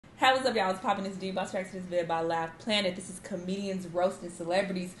Hey, what's up, y'all? It's popping this D-Boss tracks to this video by Laugh Planet. This is comedians roasting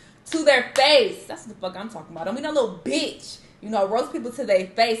celebrities to their face. That's what the fuck I'm talking about. Don't be no little bitch. You know, roast people to their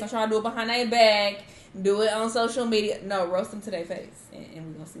face. I'm trying to do it behind their back. Do it on social media. No, roast them to their face. And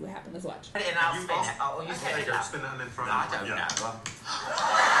we're going to see what happens. Let's watch. And I'll spin it. Oh, you spin it. Spin it in front of you. Yeah.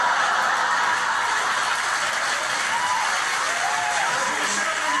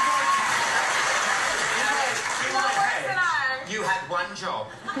 You had one job.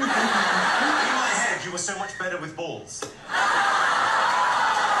 In my head, you were so much better with balls.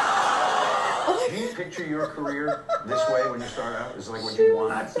 Can you picture your career this way when you start out? Is it like what you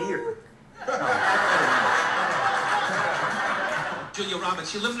want? Not here. Julia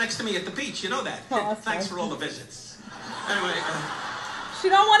Roberts, you live next to me at the beach, you know that. Oh, Thanks for all the visits. Anyway, she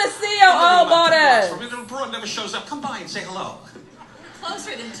don't want to see your old body. A little broad never shows up. Come by and say hello.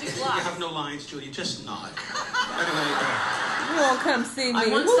 Closer than 2 You blocks. have no lines, Julia. Just nod. Anyway, you won't come see me. I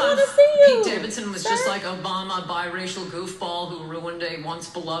once Who thought want to see you? Pete Davidson was just like Obama, biracial goofball who ruined a once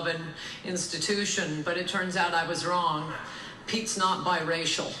beloved institution, but it turns out I was wrong. Pete's not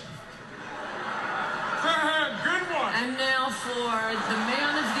biracial. Good one. And now for the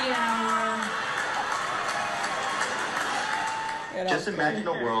man of the hour. Just imagine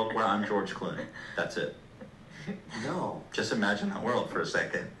a world where I'm George Clooney. That's it. No. Just imagine that world for a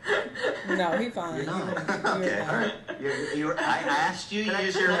second. No, he fine. You're not. Okay, all right. I asked you to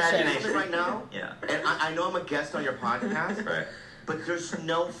use your imagination. Right now? Yeah. And I know I'm a guest on your podcast. Right. But there's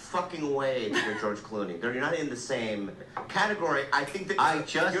no fucking way that you're George Clooney. You're not in the same category. I think that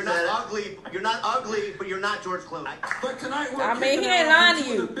you're not ugly. You're not ugly, but you're not George Clooney. But tonight we're I mean, kicking he ain't it lying off to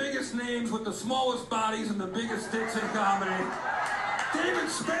with you. the biggest names with the smallest bodies and the biggest dicks in comedy. David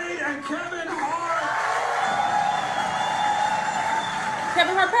Spade and Kevin Hart.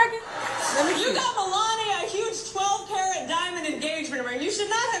 Kevin Hart packing? Let me You see. got Melania a huge 12-carat diamond engagement ring. You should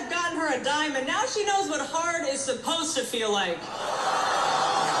not have gotten her a diamond. Now she knows what hard is supposed to feel like.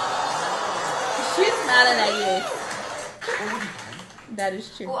 She's smiling at you. That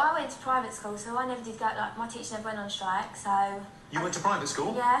is true. Well, I went to private school, so I never did go, like, my teacher never went on strike, so... You went to private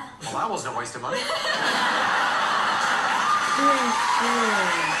school? Yeah. Well, that wasn't a waste of money.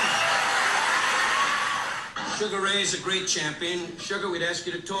 Sugar Ray is a great champion. Sugar, we'd ask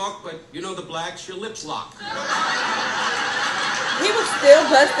you to talk, but you know the blacks, your lips lock. He was still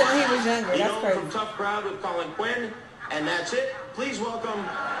busted when he was younger. That's crazy. From Tough Crowd with Colin Quinn, and that's it. Please welcome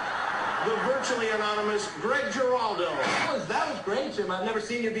the virtually anonymous Greg Giraldo. That was great, Jim. I've never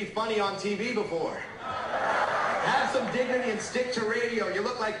seen you be funny on TV before. Have some dignity and stick to radio. You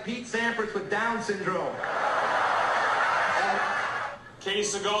look like Pete Sampras with Down syndrome. Katie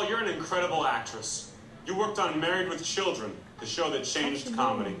Seagal, you're an incredible actress. You worked on Married with Children, the show that changed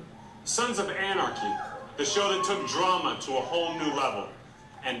comedy. Sons of Anarchy, the show that took drama to a whole new level.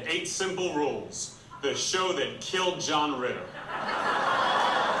 And 8 Simple Rules, the show that killed John Ritter.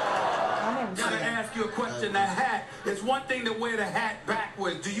 I'm gonna ask you a question. The hat. It's one thing to wear the hat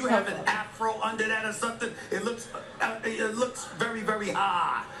backwards. Do you have an afro under that or something? It looks very, very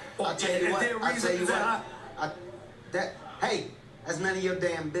high. I'll tell you what. Hey, that's none of your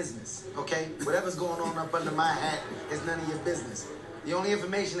damn business, okay? Whatever's going on up under my hat is none of your business. The only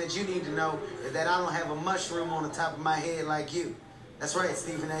information that you need to know is that I don't have a mushroom on the top of my head like you. That's right,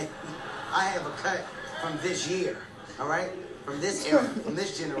 Stephen A. I have a cut from this year, all right? From this era, from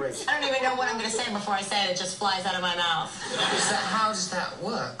this generation. I don't even know what I'm going to say before I say it. It just flies out of my mouth. How does that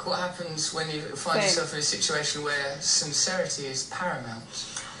work? What happens when you find yourself in a situation where sincerity is paramount?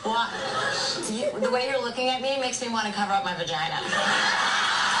 Well, the way you're looking at me makes me want to cover up my vagina.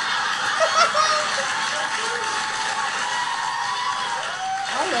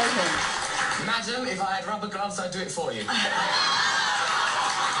 I love him. Madam, if I had rubber gloves, I'd do it for you.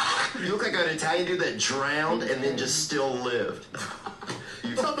 You look like an Italian dude that drowned and then just still lived.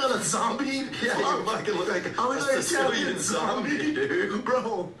 You talking about a zombie? Yeah, you fucking look like a Sicilian zombie, dude.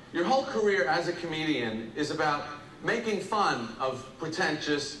 Bro, your whole career as a comedian is about making fun of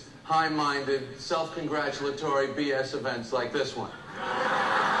pretentious, high-minded, self-congratulatory BS events like this one.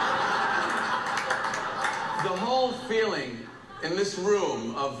 The whole feeling in this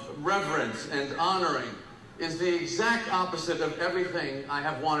room of reverence and honoring is the exact opposite of everything I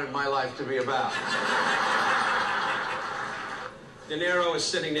have wanted my life to be about. De Niro is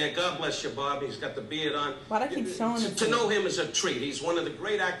sitting there. God bless you, Bob. He's got the beard on. Why'd I keep showing it To know him is a treat. He's one of the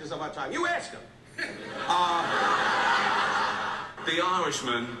great actors of our time. You ask him. The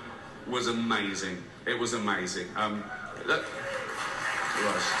Irishman was amazing. It was amazing. It was.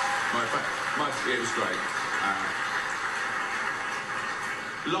 It was great.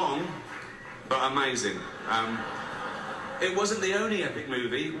 Long, but amazing. It wasn't the only epic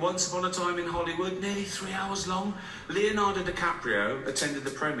movie. Once Upon a Time in Hollywood, nearly 3 hours long. Leonardo DiCaprio attended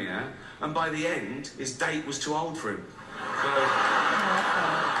the premiere, and by the end, his date was too old for him. So...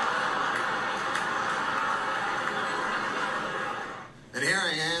 And here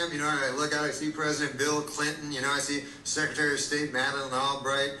I am, I look out, I see President Bill Clinton, I see Secretary of State Madeleine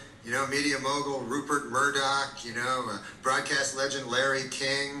Albright, media mogul Rupert Murdoch, broadcast legend Larry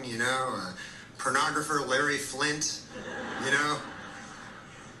King, pornographer Larry Flint,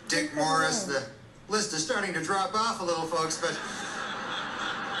 Dick Morris. The list is starting to drop off a little, folks, but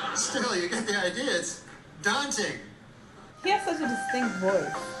still, you get the idea. It's daunting. He has such a distinct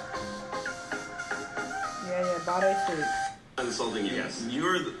voice. Yeah, body shape. Insulting you. Yes.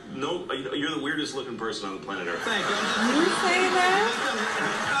 You're the weirdest looking person on the planet Earth. Thank you. You saying that?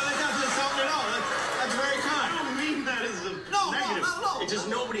 That doesn't insult me at all. That's very kind. I don't mean that as a negative. No. It's just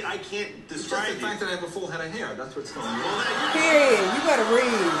nobody. I can't describe It's just the fact that I have a full head of hair. That's what's going on. Period. You better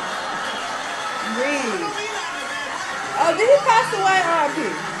read. Read. Oh, did he pass away? R.I.P.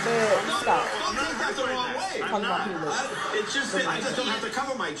 Stop. I'm not the wrong way. Talking about people. It's just that I just don't have to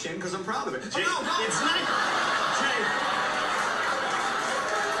cover my chin because I'm proud of it. Jay, it's not. Jay,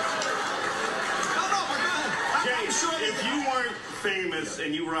 if you weren't famous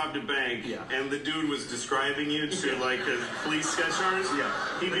and you robbed a bank and the dude was describing you to like a police sketch artist,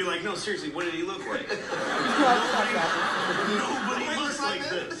 he'd be like, no, seriously, what did he look like? Nobody looks like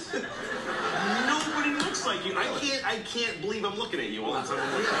this. Nobody looks like you. I can't believe I'm looking at you all the time.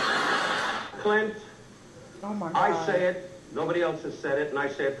 Clint, oh my God. I say it, nobody else has said it, and I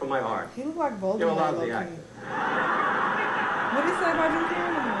say it from my heart. He looked like Voldemort. You're a lousy actor. What did he say about Jim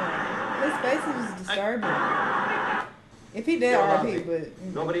Carrey? His face was disturbing. If he did, R.I.P., but...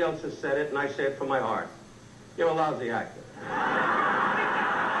 Nobody else has said it, and I say it from my heart. You're a lousy actor.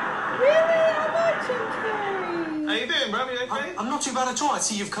 Really? I like Jim Carrey. How you doing, bro? You okay? I'm not too bad at all. I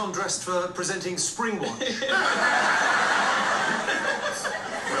see you've come dressed for presenting Springwatch.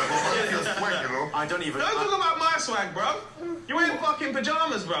 I don't even... Don't talk about my swag, bro. You ain't fucking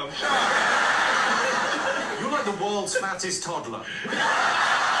pajamas, bro. Shut up. You're like the world's fattest toddler.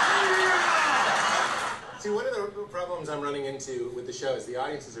 See, one of the problems I'm running into with the show is the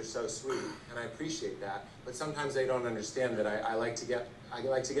audiences are so sweet, and I appreciate that. But sometimes they don't understand that I like to get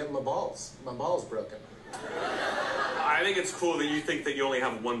my balls broken. I think it's cool that you think that you only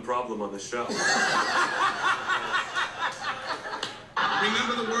have one problem on the show.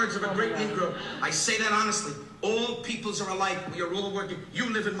 Remember the words of a great Negro. I say that honestly. All peoples are alike. We are all working.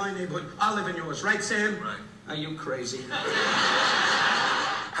 You live in my neighborhood. I live in yours. Right, Sam? Right. Are you crazy?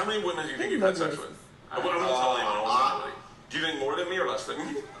 How many women do you think you've had sex with? I won't tell anyone. Do you think more than me or less than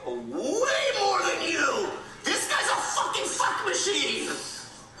me? Way more than you! This guy's a fucking fuck machine!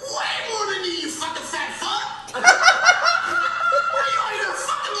 Way more than you fucking fat fuck! What are you out of your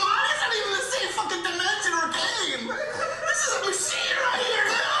fucking mind? It's not even the same fucking dimension or game! This is a machine right here,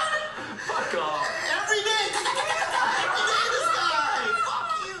 dude! Fuck off. Every day! Every day, this guy!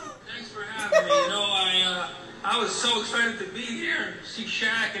 Fuck you! Thanks for having me. I was so excited to be here, see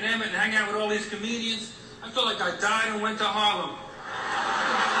Shaq and Emmett and hang out with all these comedians. I felt like I died and went to Harlem.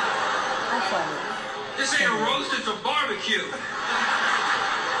 This ain't a roast, it's a barbecue.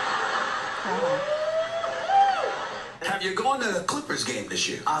 Have you gone to the Clippers game this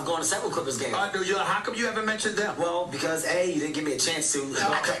year? I've gone to several Clippers games. Do you? How come you haven't mentioned them? Well, because A, you didn't give me a chance to.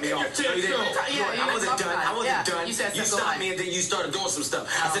 Don't cut me off. No, you didn't. I wasn't done. I wasn't done. You stopped me and then you started doing some stuff.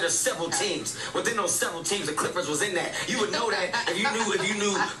 I said there's several teams. Within those several teams, the Clippers was in that. You would know that if you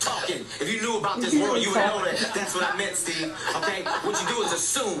knew talking. If you knew about this world, you would know that. That's what I meant, Steve. Okay? What you do is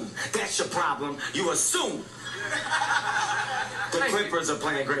assume. That's your problem. You assume. The Clippers are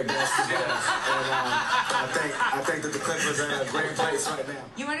playing great basketball, and I think that the Clippers are in a great place right now.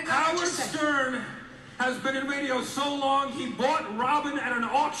 Howard Stern has been in radio so long, he bought Robin at an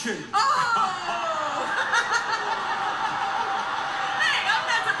auction. Hey, I'm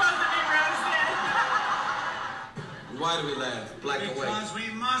not supposed to be roasted. Why do we laugh? Black and white. Because we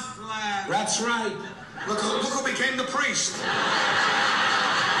must laugh. That's right. Look who became the priest.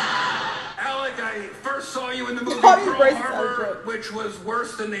 Alec, I first saw you in the movie Pearl Harbor, which was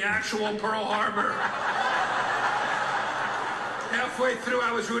worse than the actual Pearl Harbor. Halfway through,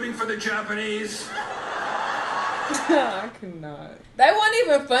 I was rooting for the Japanese. I cannot. They weren't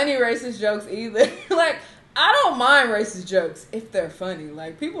even funny racist jokes either. Like, I don't mind racist jokes if they're funny.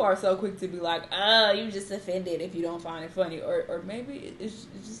 Like, people are so quick to be like, oh, you just offended if you don't find it funny. Or maybe it's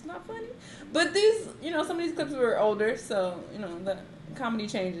just not funny. But these, some of these clips were older, so, the comedy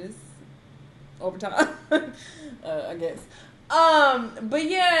changes over time, I guess. But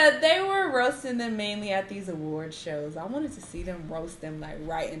yeah, they were roasting them mainly at these award shows. I wanted to see them roast them like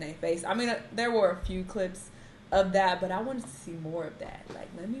right in their face. I mean, there were a few clips of that, but I wanted to see more of that. Like,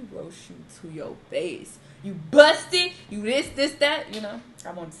 let me roast you to your face. You busted. You this, that. You know,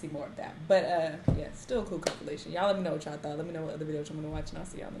 I wanted to see more of that. But yeah, still a cool compilation. Y'all let me know what y'all thought. Let me know what other videos you want to watch, and I'll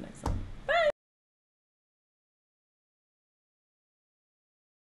see y'all in the next one.